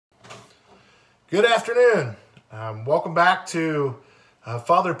Good afternoon. Welcome back to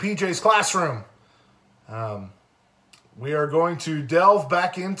Father PJ's classroom. We are going to delve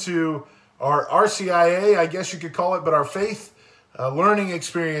back into our RCIA, I guess you could call it, but our faith learning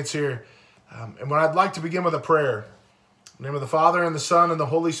experience here. And I'd like to begin with a prayer. In the name of the Father, and the Son, and the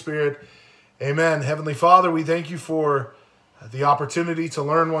Holy Spirit. Amen. Heavenly Father, we thank you for the opportunity to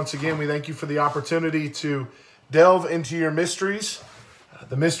learn once again. We thank you for the opportunity to delve into your mysteries,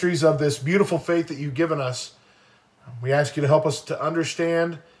 the mysteries of this beautiful faith that you've given us. We ask you to help us to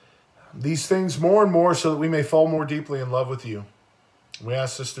understand these things more and more so that we may fall more deeply in love with you. We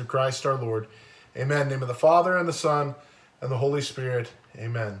ask this through Christ our Lord. Amen. In the name of the Father, and the Son, and the Holy Spirit.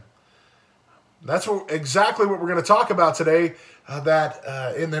 Amen. That's exactly what we're going to talk about today,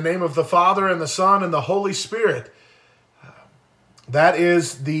 in the name of the Father, and the Son, and the Holy Spirit. That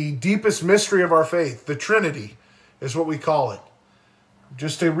is the deepest mystery of our faith. The Trinity is what we call it.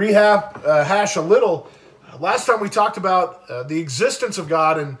 Just to hash a little, last time we talked about the existence of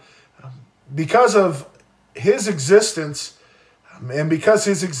God, and because of his existence, and because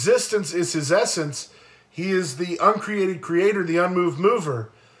his existence is his essence, he is the uncreated creator, the unmoved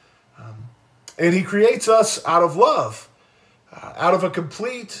mover. And he creates us out of love, out of a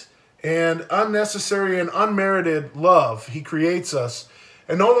complete and unnecessary and unmerited love. He creates us.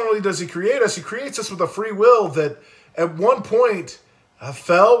 And not only does he create us with a free will that at one point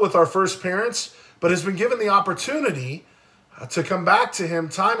fell with our first parents, but has been given the opportunity to come back to him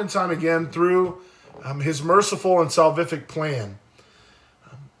time and time again through his merciful and salvific plan.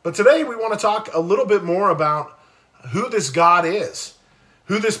 But today we want to talk a little bit more about who this God is,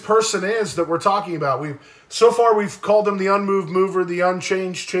 who this person is that we're talking about. So far we've called him the unmoved mover, the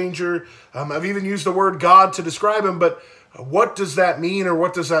unchanged changer. I've even used the word God to describe him, but what does that mean, or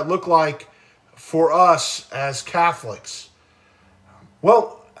what does that look like for us as Catholics?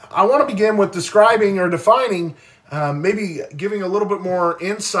 Well, I want to begin with describing or defining, maybe giving a little bit more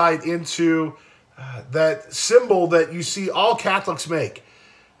insight into that symbol that you see all Catholics make,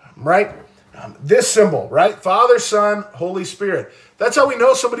 right? This symbol, right? Father, Son, Holy Spirit. That's how we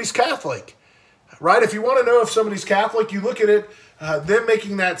know somebody's Catholic, right? If you want to know if somebody's Catholic, you look at it, them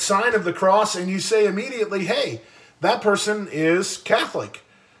making that sign of the cross, and you say immediately, hey, that person is Catholic.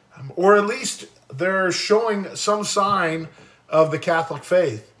 Or at least they're showing some sign of the Catholic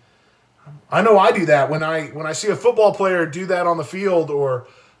faith. I know I do that when I see a football player do that on the field, or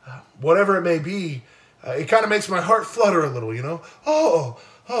whatever it may be. It kind of makes my heart flutter a little, you know. Oh,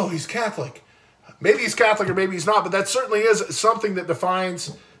 he's Catholic. Maybe he's Catholic or maybe he's not, but that certainly is something that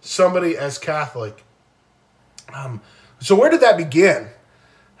defines somebody as Catholic. So where did that begin?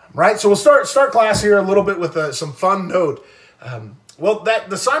 Right? So we'll start class here a little bit with some fun note.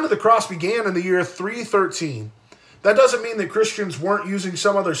 The sign of the cross began in the year 313. That doesn't mean that Christians weren't using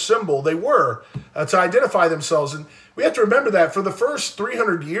some other symbol. They were to identify themselves. And we have to remember that for the first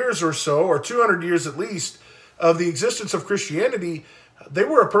 300 years or so, or 200 years at least, of the existence of Christianity, they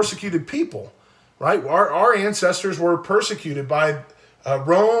were a persecuted people, right? Our ancestors were persecuted by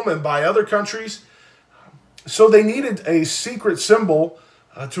Rome and by other countries. So they needed a secret symbol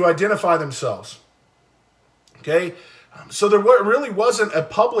to identify themselves. Okay? So there really wasn't a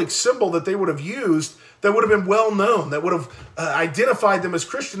public symbol that they would have used that would have been well known, that would have identified them as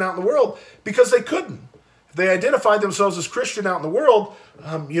Christian out in the world, because they couldn't. If they identified themselves as Christian out in the world,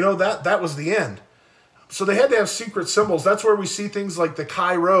 that was the end. So they had to have secret symbols. That's where we see things like the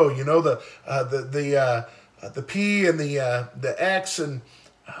Chi Rho, the P and the X, and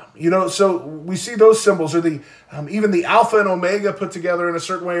so we see those symbols, or the even the Alpha and Omega put together in a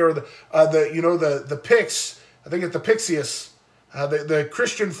certain way, or the Pix. I think it's the Pixius, the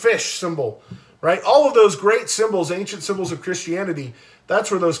Christian fish symbol, right? All of those great symbols, ancient symbols of Christianity, that's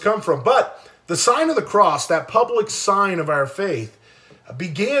where those come from. But the sign of the cross, that public sign of our faith,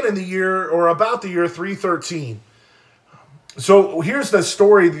 began in the year, or about the year 313. So here's the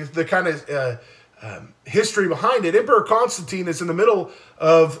story, the kind of history behind it. Emperor Constantine is in the middle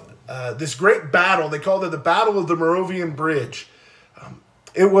of this great battle. They called it the Battle of the Moravian Bridge.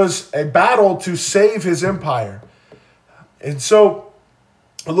 It was a battle to save his empire. And so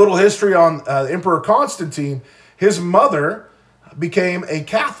a little history on Emperor Constantine. His mother became a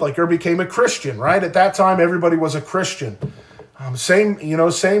Catholic, or became a Christian, right? At that time, everybody was a Christian.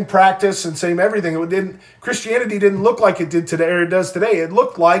 Same practice and same everything. Christianity didn't look like it did today, or it does today. It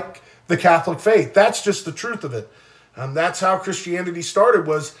looked like the Catholic faith. That's just the truth of it. That's how Christianity started,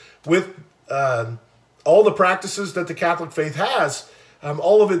 was with all the practices that the Catholic faith has,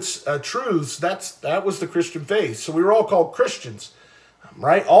 all of its truths. That was the Christian faith. So we were all called Christians,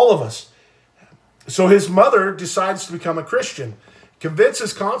 right? All of us. So his mother decides to become a Christian.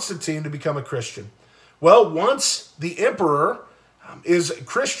 convinces Constantine to become a Christian. Well, once the emperor is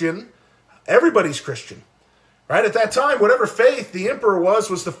Christian, everybody's Christian. Right? At that time, whatever faith the emperor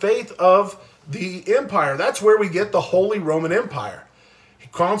was the faith of the empire. That's where we get the Holy Roman Empire.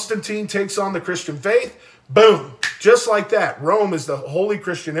 Constantine takes on the Christian faith. Boom. Just like that. Rome is the Holy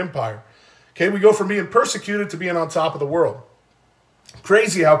Christian Empire. Okay, we go from being persecuted to being on top of the world.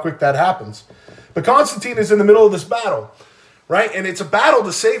 Crazy how quick that happens. But Constantine is in the middle of this battle. Right? And it's a battle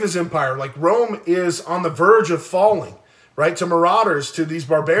to save his empire. Like Rome is on the verge of falling. Right? To marauders, to these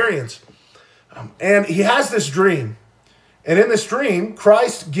barbarians. And he has this dream. And in this dream,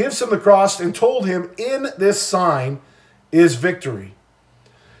 Christ gives him the cross and told him, in this sign is victory.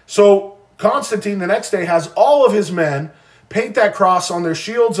 So Constantine the next day has all of his men paint that cross on their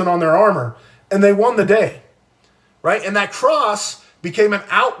shields and on their armor. And they won the day. Right? And that cross became an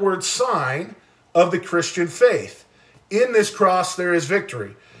outward sign of the Christian faith. In this cross, there is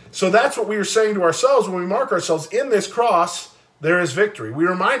victory. So that's what we are saying to ourselves when we mark ourselves. In this cross, there is victory. We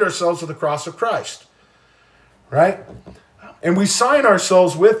remind ourselves of the cross of Christ, right? And we sign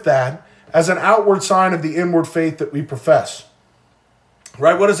ourselves with that as an outward sign of the inward faith that we profess,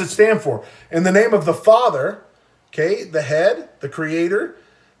 right? What does it stand for? In the name of the Father, okay, the head, the creator,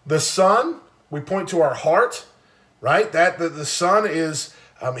 the Son, we point to our heart, right? That the Son is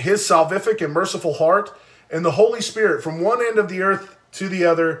his salvific and merciful heart, and the Holy Spirit, from one end of the earth to the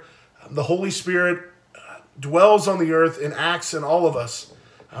other, the Holy Spirit dwells on the earth and acts in all of us,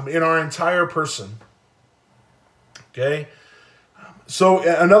 in our entire person. Okay? So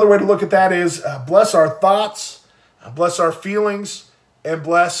another way to look at that is bless our thoughts, bless our feelings, and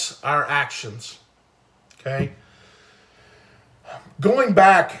bless our actions. Okay? Going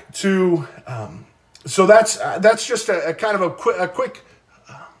back to, so that's just a kind of a quick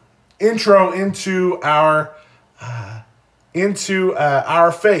intro into our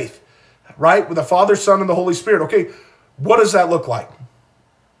faith. Right? With the Father, Son, and the Holy Spirit. Okay, what does that look like?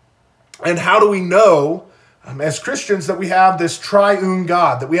 And how do we know, as Christians, that we have this triune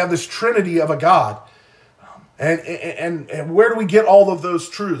God, that we have this Trinity of a God? And where do we get all of those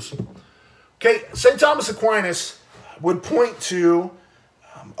truths? Okay, St. Thomas Aquinas would point to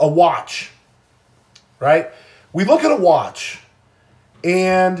a watch, right? We look at a watch,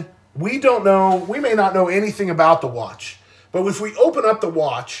 and we may not know anything about the watch. But if we open up the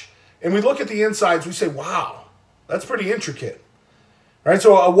watch, and we look at the insides, we say, wow, that's pretty intricate. Right?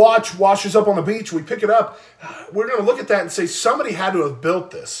 So a watch washes up on the beach, we pick it up. We're going to look at that and say, somebody had to have built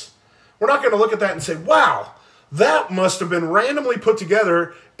this. We're not going to look at that and say, wow, that must have been randomly put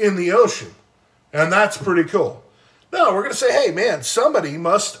together in the ocean. And that's pretty cool. No, we're going to say, hey, man, somebody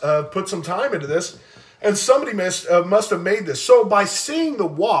must put some time into this, and somebody must have made this. So by seeing the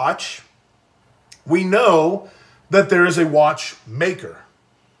watch, we know that there is a watchmaker.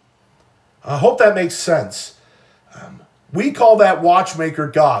 I hope that makes sense. We call that watchmaker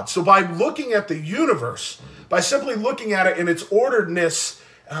God. So by looking at the universe, by simply looking at it in its orderedness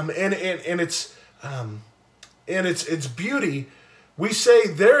and its beauty, we say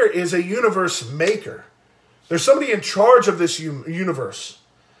there is a universe maker. There's somebody in charge of this universe.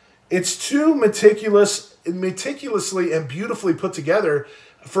 It's too meticulously and beautifully put together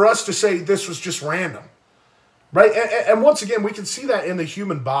for us to say this was just random. Right? And once again, we can see that in the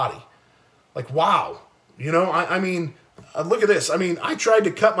human body. Like, wow, you know, I mean, look at this. I mean, I tried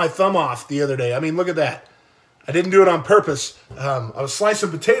to cut my thumb off the other day. I mean, look at that. I didn't do it on purpose. I was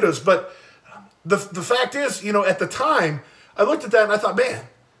slicing potatoes, but the fact is, you know, at the time, I looked at that and I thought, man,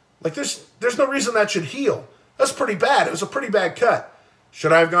 like there's no reason that should heal. That's pretty bad. It was a pretty bad cut.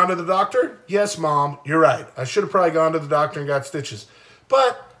 Should I have gone to the doctor? Yes, Mom, you're right. I should have probably gone to the doctor and got stitches.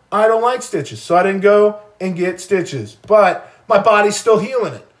 But I don't like stitches, so I didn't go and get stitches. But my body's still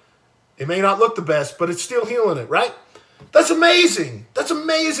healing it. It may not look the best, but it's still healing it, right? That's amazing. That's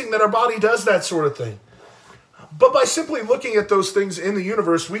amazing that our body does that sort of thing. But by simply looking at those things in the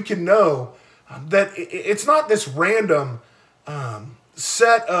universe, we can know that it's not this random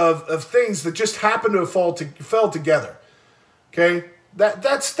set of things that just happen to have fell together. Okay?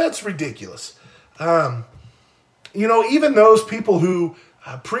 That's ridiculous. You know, even those people who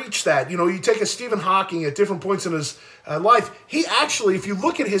preach that, you know, you take a Stephen Hawking at different points in his life, he actually, if you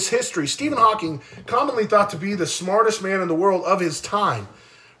look at his history, Stephen Hawking, commonly thought to be the smartest man in the world of his time,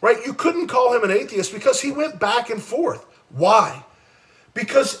 right? You couldn't call him an atheist because he went back and forth. Why?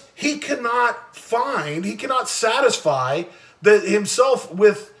 Because he cannot satisfy himself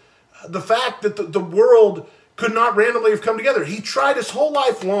with the fact that the world could not randomly have come together. He tried his whole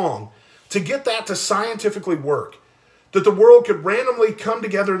life long to get that to scientifically work, that the world could randomly come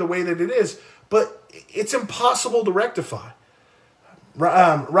together the way that it is, but it's impossible to rectify.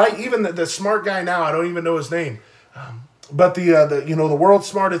 right? Even the smart guy now, I don't even know his name, but the world's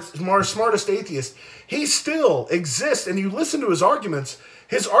smartest atheist, he still exists, and you listen to his arguments.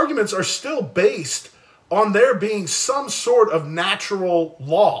 His arguments are still based on there being some sort of natural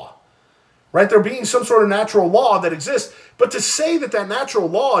law, right? There being some sort of natural law that exists, but to say that that natural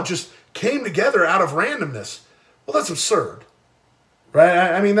law just came together out of randomness, well, that's absurd,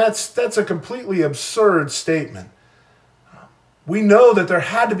 right? I mean, that's a completely absurd statement. We know that there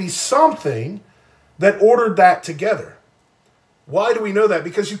had to be something that ordered that together. Why do we know that?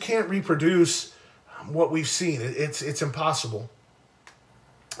 Because you can't reproduce what we've seen. It's impossible.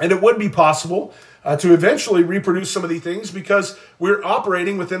 And it would be possible to eventually reproduce some of these things because we're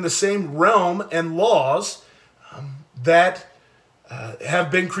operating within the same realm and laws that have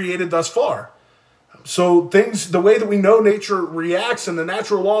been created thus far. So things, the way that we know nature reacts and the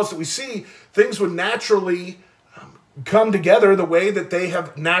natural laws that we see, things would naturally come together the way that they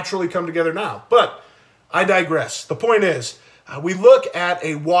have naturally come together now. But I digress. The point is, we look at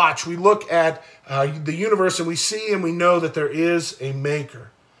a watch, we look at the universe, and we see and we know that there is a maker.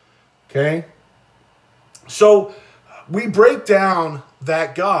 Okay? So we break down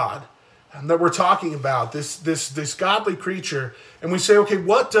that God that we're talking about, this godly creature, and we say, okay,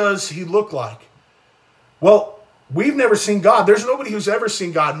 what does he look like? Well, we've never seen God. There's nobody who's ever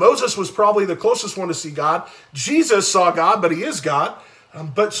seen God. Moses was probably the closest one to see God. Jesus saw God, but he is God.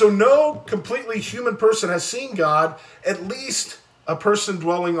 But so no completely human person has seen God, at least a person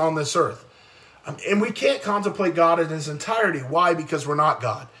dwelling on this earth. And we can't contemplate God in his entirety. Why? Because we're not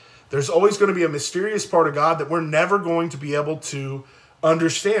God. There's always going to be a mysterious part of God that we're never going to be able to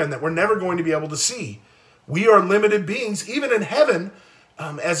understand, that we're never going to be able to see. We are limited beings. Even in heaven,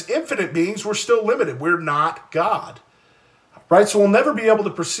 as infinite beings, we're still limited. We're not God. Right? So we'll never be able to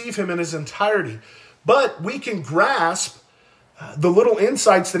perceive him in his entirety. But we can grasp the little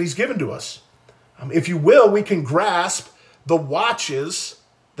insights that he's given to us. If you will, we can grasp the watches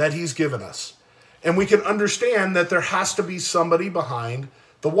that he's given us. And we can understand that there has to be somebody behind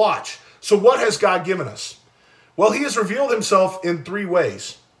the watch. So what has God given us? Well, he has revealed himself in three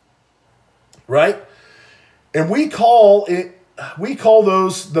ways. Right? And we call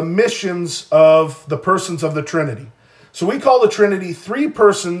those the missions of the persons of the Trinity. So we call the Trinity three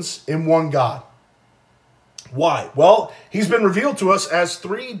persons in one God. Why? Well, he's been revealed to us as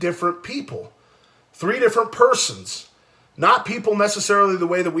three different people, three different persons, not people necessarily the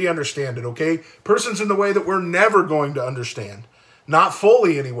way that we understand it, okay? Persons in the way that we're never going to understand, not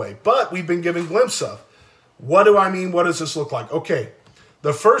fully anyway, but we've been given a glimpse of. What do I mean? What does this look like? Okay,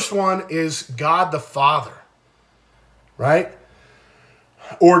 the first one is God the Father, right?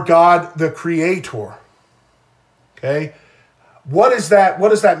 Or God the Creator, okay? What does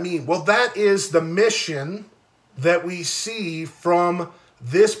that mean? Well, that is the mission that we see from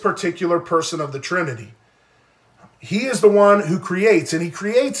this particular person of the Trinity. He is the one who creates, and he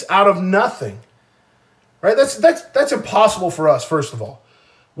creates out of nothing. Right? That's impossible for us, first of all.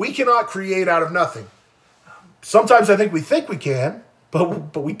 We cannot create out of nothing. Sometimes I think we can,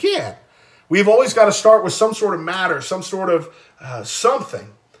 but we can't. We've always got to start with some sort of matter, some sort of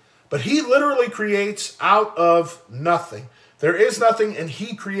something. But he literally creates out of nothing. There is nothing, and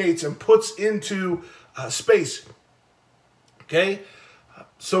he creates and puts into space. Okay?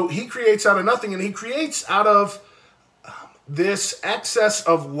 So he creates out of nothing, and he creates out of this excess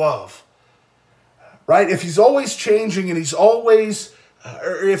of love. Right? If he's always changing and he's always,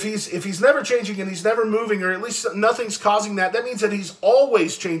 or if he's never changing and he's never moving, or at least nothing's causing that, that means that he's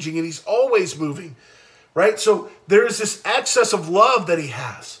always changing and he's always moving. Right? So there is this excess of love that he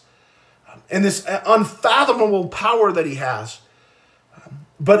has. And this unfathomable power that he has.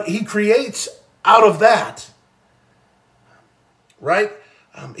 But he creates out of that. Right?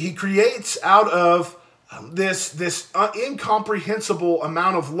 He creates out of this incomprehensible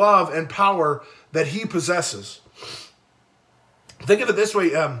amount of love and power that he possesses. Think of it this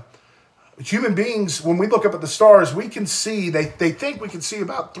way. Human beings, when we look up at the stars, we can see, they think we can see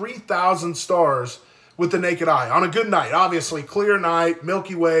about 3,000 stars with the naked eye. On a good night, obviously, clear night,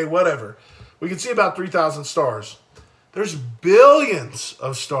 Milky Way, whatever. We can see about 3,000 stars. There's billions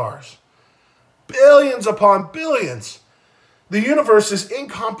of stars. Billions upon billions. The universe is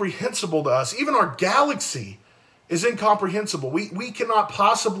incomprehensible to us. Even our galaxy is incomprehensible. We cannot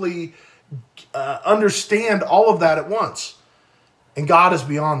possibly understand all of that at once. And God is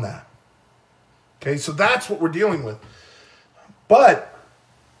beyond that. Okay, so that's what we're dealing with. But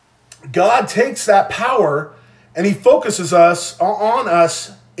God takes that power and he focuses us on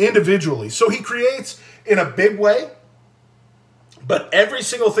us individually. So he creates in a big way, but every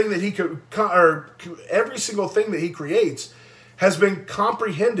single thing that he creates has been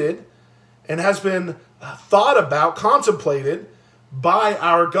comprehended and has been thought about, contemplated by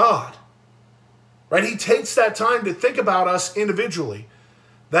our God. Right? He takes that time to think about us individually.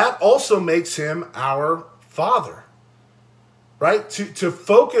 That also makes him our Father. Right? To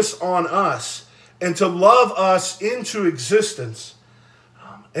focus on us and to love us into existence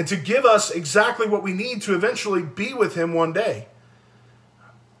and to give us exactly what we need to eventually be with him one day.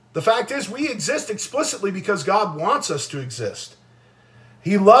 The fact is, we exist explicitly because God wants us to exist.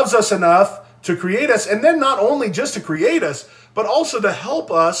 He loves us enough to create us, and then not only just to create us, but also to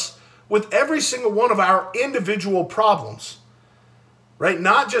help us with every single one of our individual problems. Right?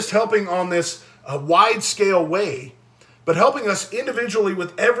 Not just helping on this wide-scale way, but helping us individually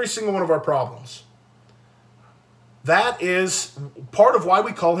with every single one of our problems. That is part of why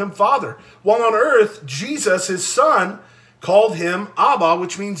we call him Father. While on earth, Jesus, his son, called him Abba,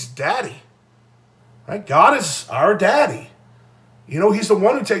 which means daddy. Right? God is our daddy. You know, he's the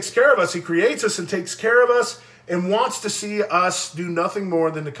one who takes care of us. He creates us and takes care of us and wants to see us do nothing more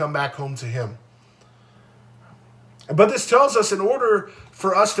than to come back home to him. But this tells us in order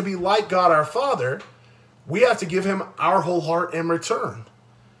for us to be like God our Father, we have to give him our whole heart in return.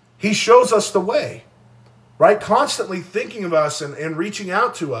 He shows us the way, right? Constantly thinking of us and reaching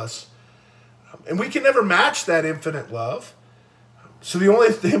out to us. And we can never match that infinite love. So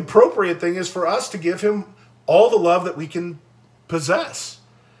the appropriate thing is for us to give him all the love that we can possess.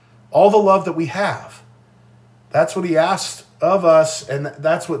 All the love that we have. That's what he asked of us, and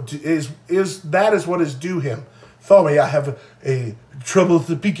that's what is what is due him. Sorry, I have a trouble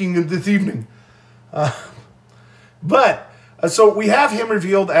speaking this evening. So we have him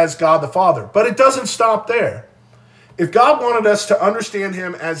revealed as God the Father. But it doesn't stop there. If God wanted us to understand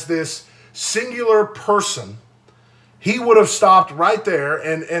him as this singular person, he would have stopped right there,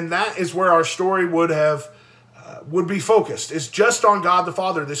 and that is where our story would be focused. It's just on God the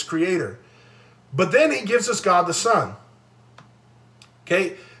Father, this creator. But then he gives us God the Son.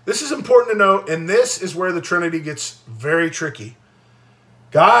 Okay, this is important to note, and this is where the Trinity gets very tricky.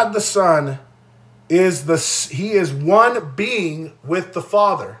 God the Son he is one being with the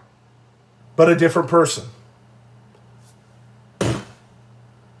Father, but a different person.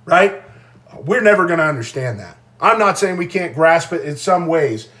 Right? We're never going to understand that. I'm not saying we can't grasp it in some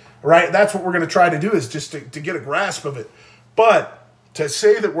ways, right? That's what we're going to try to do, is just to get a grasp of it. But to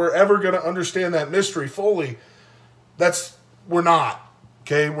say that we're ever going to understand that mystery fully, we're not.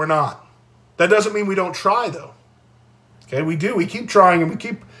 Okay, we're not. That doesn't mean we don't try, though. Okay, we do. We keep trying, and we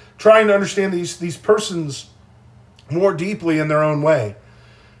keep trying to understand these persons more deeply in their own way.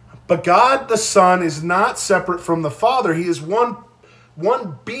 But God the Son is not separate from the Father. He is one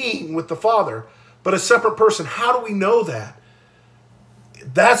being with the Father, but a separate person. How do we know that?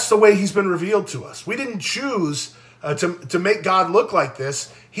 That's the way he's been revealed to us. We didn't choose to make God look like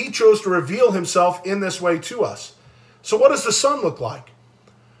this. He chose to reveal himself in this way to us. So what does the Son look like?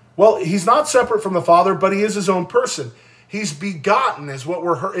 Well, he's not separate from the Father, but he is his own person. He's begotten, is what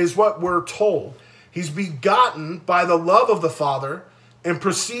we're told. He's begotten by the love of the Father and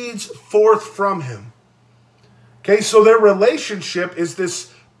proceeds forth from him. Okay, so their relationship is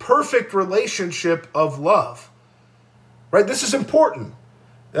this perfect relationship of love. Right? This is important.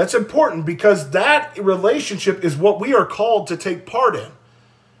 That's important because that relationship is what we are called to take part in.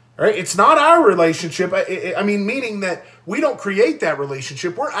 Right? It's not our relationship. Meaning that we don't create that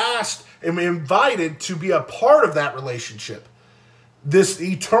relationship. We're asked and invited to be a part of that relationship. This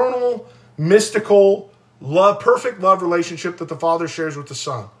eternal, mystical, perfect love relationship that the Father shares with the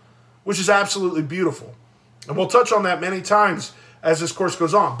Son, which is absolutely beautiful. And we'll touch on that many times as this course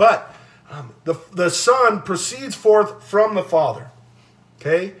goes on. But the Son proceeds forth from the Father.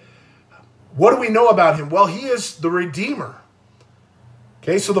 Okay? What do we know about him? Well, he is the Redeemer.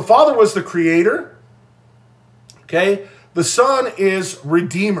 Okay, so the Father was the Creator. Okay, the Son is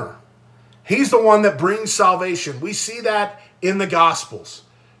Redeemer. He's the one that brings salvation. We see that in the Gospels,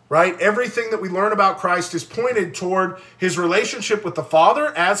 right? Everything that we learn about Christ is pointed toward his relationship with the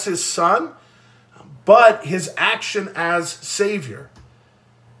Father as his Son, but his action as Savior.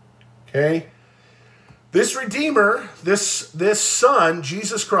 Okay, this Redeemer, this Son,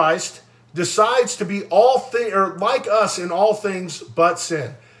 Jesus Christ, decides to be like us in all things but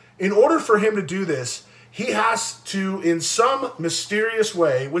sin. In order for him to do this, he has to, in some mysterious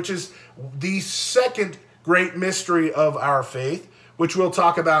way, which is the second great mystery of our faith, which we'll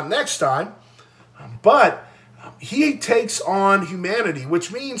talk about next time, but he takes on humanity,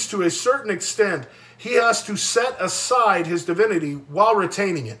 which means to a certain extent, he has to set aside his divinity while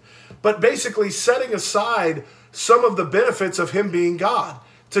retaining it, but basically setting aside some of the benefits of him being God,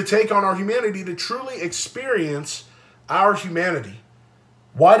 to take on our humanity, to truly experience our humanity.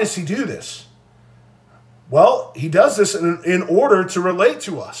 Why does he do this? Well, he does this in order to relate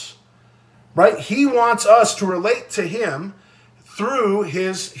to us, right? He wants us to relate to him through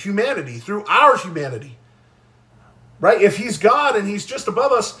his humanity, through our humanity, right? If he's God and he's just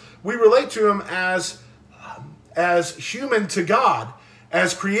above us, we relate to him as human to God,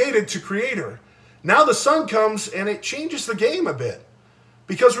 as created to creator. Now the Son comes and it changes the game a bit,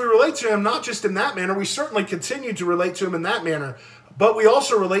 because we relate to him not just in that manner. We certainly continue to relate to him in that manner, but we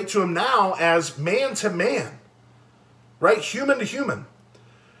also relate to him now as man to man, right? Human to human.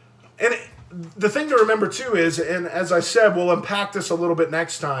 And the thing to remember too is, and as I said, we'll unpack this a little bit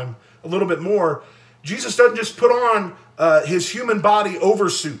next time, a little bit more, Jesus doesn't just put on his human body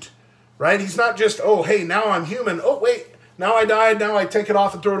oversuit, right? He's not just, oh, hey, now I'm human. Oh, wait, now I died. Now I take it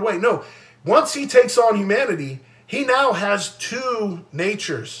off and throw it away. No, once he takes on humanity, he now has two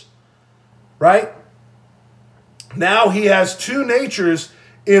natures, right? Now he has two natures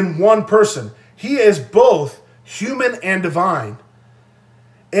in one person. He is both human and divine.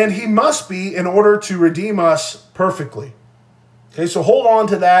 And he must be in order to redeem us perfectly. Okay, so hold on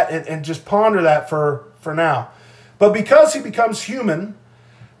to that and just ponder that for now. But because he becomes human,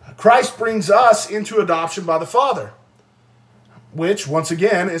 Christ brings us into adoption by the Father, which, once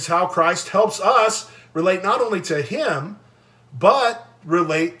again, is how Christ helps us relate not only to him, but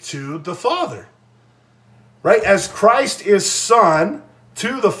relate to the Father. Right? As Christ is Son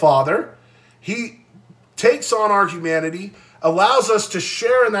to the Father, he takes on our humanity, allows us to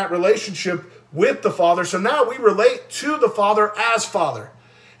share in that relationship with the Father. So now we relate to the Father as Father.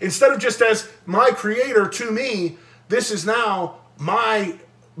 Instead of just as my creator to me, this is now my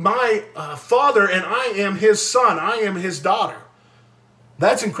Father, and I am his son. I am his daughter.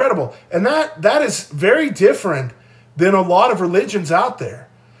 That's incredible. And that is very different than a lot of religions out there.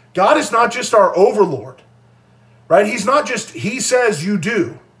 God is not just our overlord, right? He's not just, he says you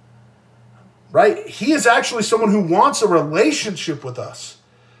do, right? He is actually someone who wants a relationship with us.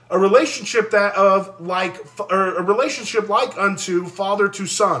 A relationship a relationship like unto father to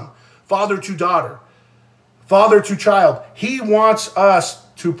son, father to daughter, father to child. He wants us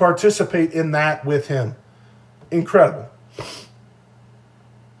to participate in that with him. Incredible.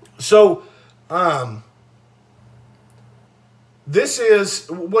 So, this is,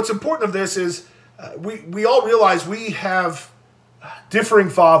 what's important of this is we all realize we have differing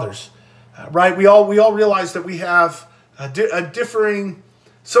fathers, right? We all realize that we have a differing.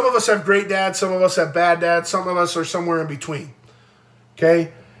 Some of us have great dads, some of us have bad dads, some of us are somewhere in between.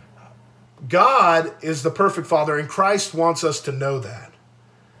 Okay? God is the perfect Father, and Christ wants us to know that.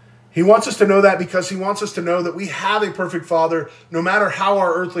 He wants us to know that because he wants us to know that we have a perfect Father, no matter how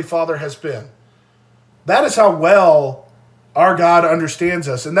our earthly father has been. That is how well our God understands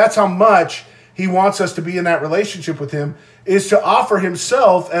us, and that's how much he wants us to be in that relationship with him, is to offer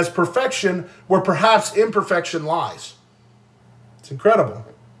himself as perfection where perhaps imperfection lies. It's incredible.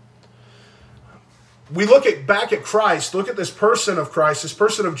 We look back at Christ, look at this person of Christ, this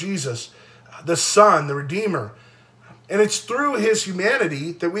person of Jesus, the Son, the Redeemer. And it's through his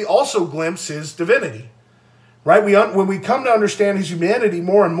humanity that we also glimpse his divinity. Right? When we come to understand his humanity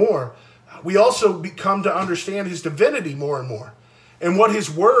more and more, we also come to understand his divinity more and more. And what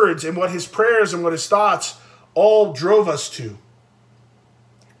his words and what his prayers and what his thoughts all drove us to.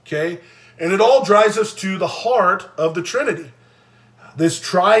 Okay? And it all drives us to the heart of the Trinity. This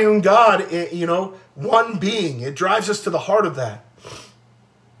triune God, one being. It drives us to the heart of that.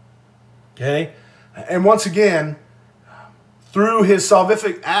 Okay? And once again, through his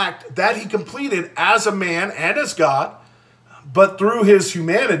salvific act that he completed as a man and as God, but through his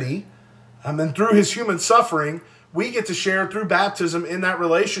humanity and through his human suffering, we get to share through baptism in that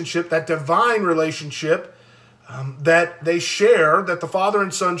relationship, that divine relationship that they share, that the Father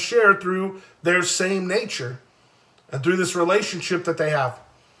and Son share through their same nature. And through this relationship that they have.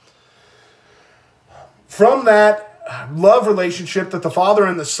 From that love relationship that the Father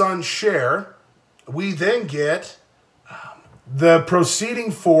and the Son share, we then get the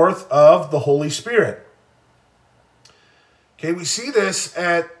proceeding forth of the Holy Spirit. Okay, we see this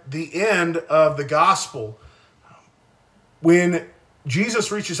at the end of the gospel when Jesus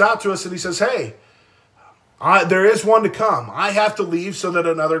reaches out to us and he says, hey, there is one to come. I have to leave so that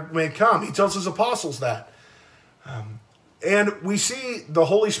another may come. He tells his apostles that. And we see the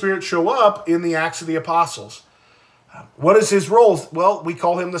Holy Spirit show up in the Acts of the Apostles. What is his role? Well, we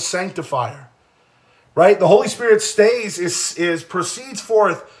call him the sanctifier. Right? The Holy Spirit proceeds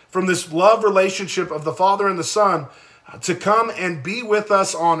forth from this love relationship of the Father and the Son to come and be with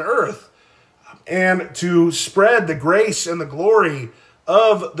us on earth and to spread the grace and the glory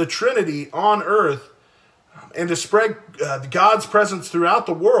of the Trinity on earth and to spread God's presence throughout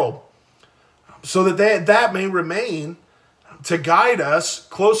the world so that that may remain to guide us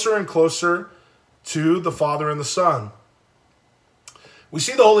closer and closer to the Father and the Son. We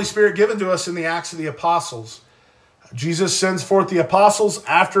see the Holy Spirit given to us in the Acts of the Apostles. Jesus sends forth the apostles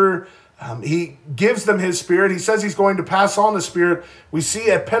after he gives them his Spirit. He says he's going to pass on the Spirit. We see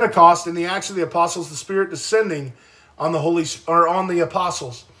at Pentecost in the Acts of the Apostles the Spirit descending on the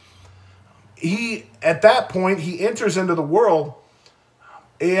apostles. At that point, he enters into the world,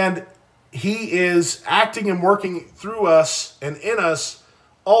 and he is acting and working through us and in us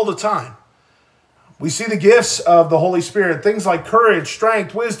all the time. We see the gifts of the Holy Spirit, things like courage,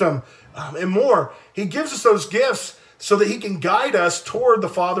 strength, wisdom, and more. He gives us those gifts so that he can guide us toward the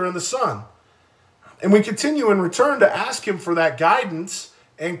Father and the Son. And we continue in return to ask him for that guidance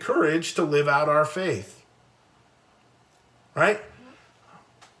and courage to live out our faith. Right?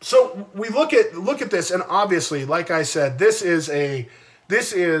 So we look at this, and obviously, like I said, this is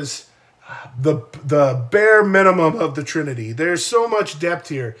the bare minimum of the Trinity. There's so much depth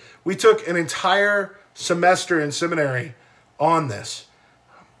here. We took an entire semester in seminary on this,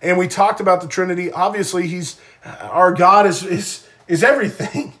 and we talked about the Trinity. Obviously, our God is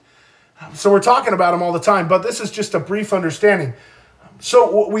everything. So we're talking about him all the time, but this is just a brief understanding.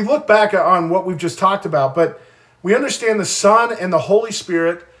 So we look back on what we've just talked about, but we understand the Son and the Holy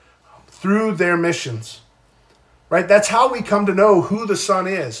Spirit through their missions, right? That's how we come to know who the Son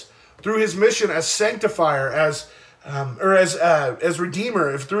is, through his mission as sanctifier, as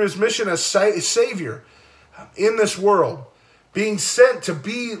redeemer, through his mission as savior in this world, being sent to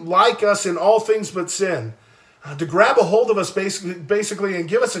be like us in all things but sin, to grab a hold of us basically and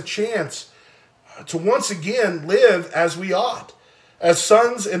give us a chance to once again live as we ought, as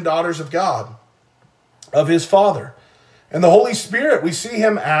sons and daughters of God, of his Father. And the Holy Spirit, we see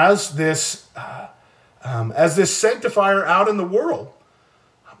him as this sanctifier out in the world,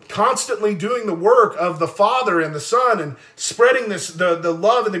 constantly doing the work of the Father and the Son and spreading the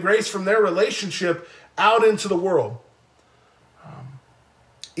love and the grace from their relationship out into the world.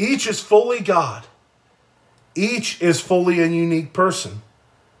 Each is fully God. Each is fully a unique person.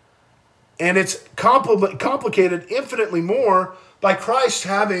 And it's complicated infinitely more by Christ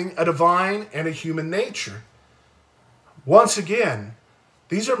having a divine and a human nature. Once again,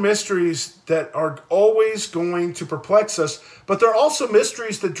 these are mysteries that are always going to perplex us, but they're also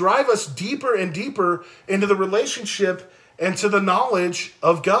mysteries that drive us deeper and deeper into the relationship and to the knowledge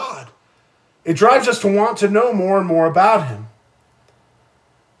of God. It drives us to want to know more and more about him.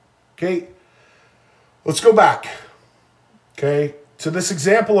 Okay, let's go back, to this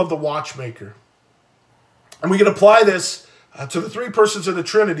example of the watchmaker. And we can apply this to the three persons of the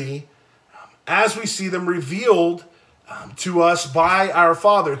Trinity as we see them revealed to us by our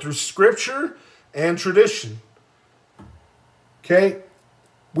Father through Scripture and tradition. Okay?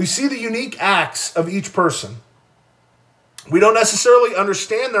 We see the unique acts of each person. We don't necessarily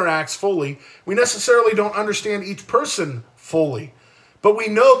understand their acts fully. We necessarily don't understand each person fully. But we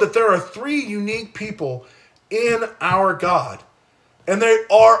know that there are three unique people in our God. And they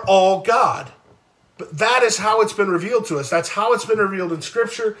are all God. But that is how it's been revealed to us. That's how it's been revealed in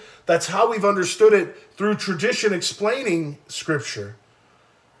Scripture. That's how we've understood it through tradition explaining Scripture.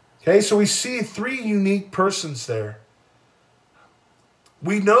 Okay, so we see three unique persons there.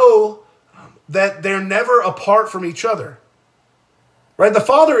 We know that they're never apart from each other. Right? The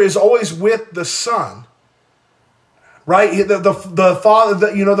Father is always with the Son. Right? The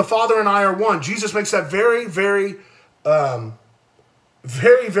Father, the Father and I are one. Jesus makes that very, very,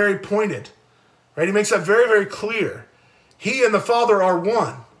 very, very pointed. Right? He makes that very, very clear. He and the Father are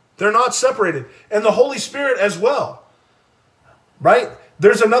one. They're not separated. And the Holy Spirit as well. Right?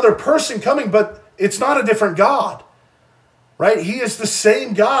 There's another person coming, but it's not a different God. Right? He is the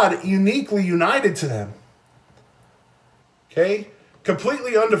same God, uniquely united to them. Okay?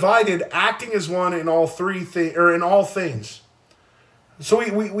 Completely undivided, acting as one in all in all things. So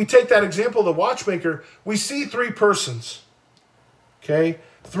we take that example of the watchmaker. We see three persons. Okay?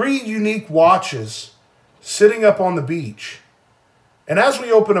 Three unique watches sitting up on the beach. And as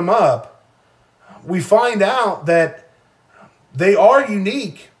we open them up, we find out that they are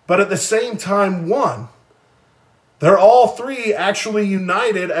unique, but at the same time one. They're all three actually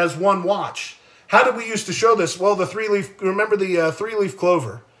united as one watch. How did we used to show this? Well, remember the three-leaf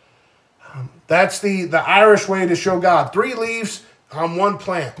clover. That's the Irish way to show God. 3 leaves on one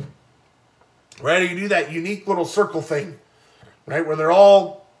plant. Right? You do that unique little circle thing. Right? Where they're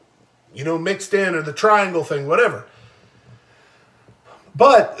all, mixed in, or the triangle thing, whatever.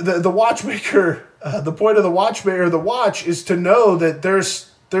 But the watchmaker, the point of the watchmaker, the watch, is to know that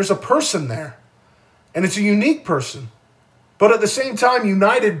there's a person there. And it's a unique person, but at the same time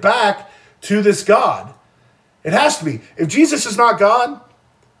united back to this God. It has to be. If Jesus is not God,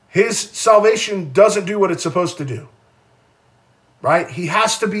 his salvation doesn't do what it's supposed to do. Right? He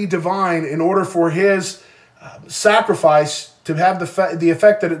has to be divine in order for his sacrifice to have the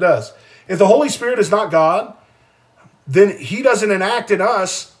effect that it does. If the Holy Spirit is not God, then he doesn't enact in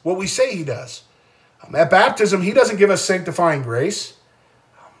us what we say he does. At baptism, he doesn't give us sanctifying grace,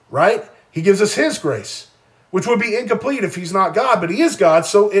 right? He gives us his grace, which would be incomplete if he's not God, but he is God,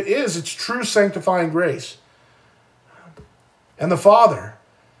 so it's true sanctifying grace. And the Father,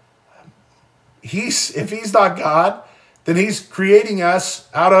 if he's not God, then he's creating us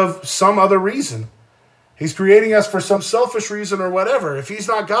out of some other reason. He's creating us for some selfish reason or whatever. If he's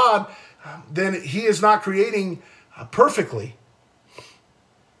not God, then he is not creating perfectly.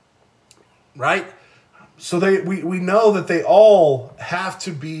 Right? So we know that they all have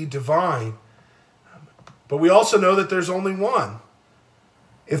to be divine. But we also know that there's only one.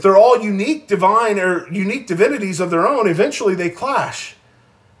 If they're all unique divine or unique divinities of their own, eventually they clash.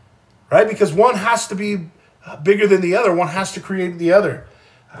 Right? Because one has to be bigger than the other. One has to create the other.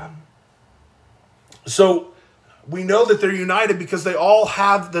 So we know that they're united because they all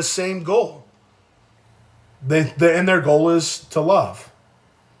have the same goal. And their goal is to love.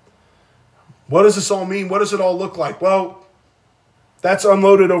 What does this all mean? What does it all look like? Well, that's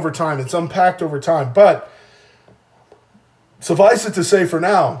unloaded over time. It's unpacked over time. But suffice it to say for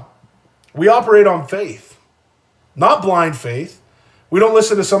now, we operate on faith, not blind faith. We don't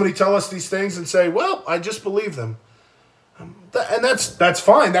listen to somebody tell us these things and say, well, I just believe them. And that's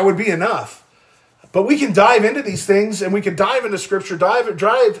fine. That would be enough. But we can dive into these things, and we can dive into Scripture,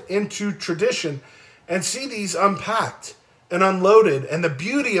 dive into tradition, and see these unpacked and unloaded, and the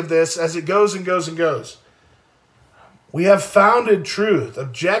beauty of this as it goes and goes and goes. We have founded truth,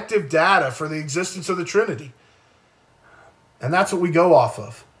 objective data for the existence of the Trinity. And that's what we go off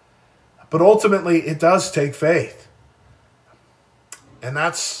of. But ultimately, it does take faith. And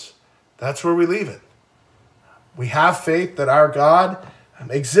that's where we leave it. We have faith that our God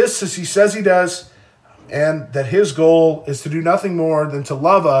exists as he says he does, and that his goal is to do nothing more than to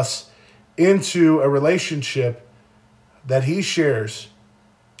love us into a relationship that he shares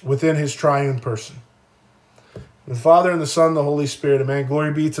within his triune person. The Father and the Son and the Holy Spirit. Amen.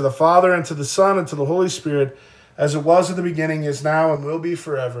 Glory be to the Father and to the Son and to the Holy Spirit, as it was in the beginning, is now, and will be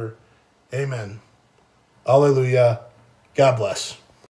forever. Amen. Alleluia. God bless.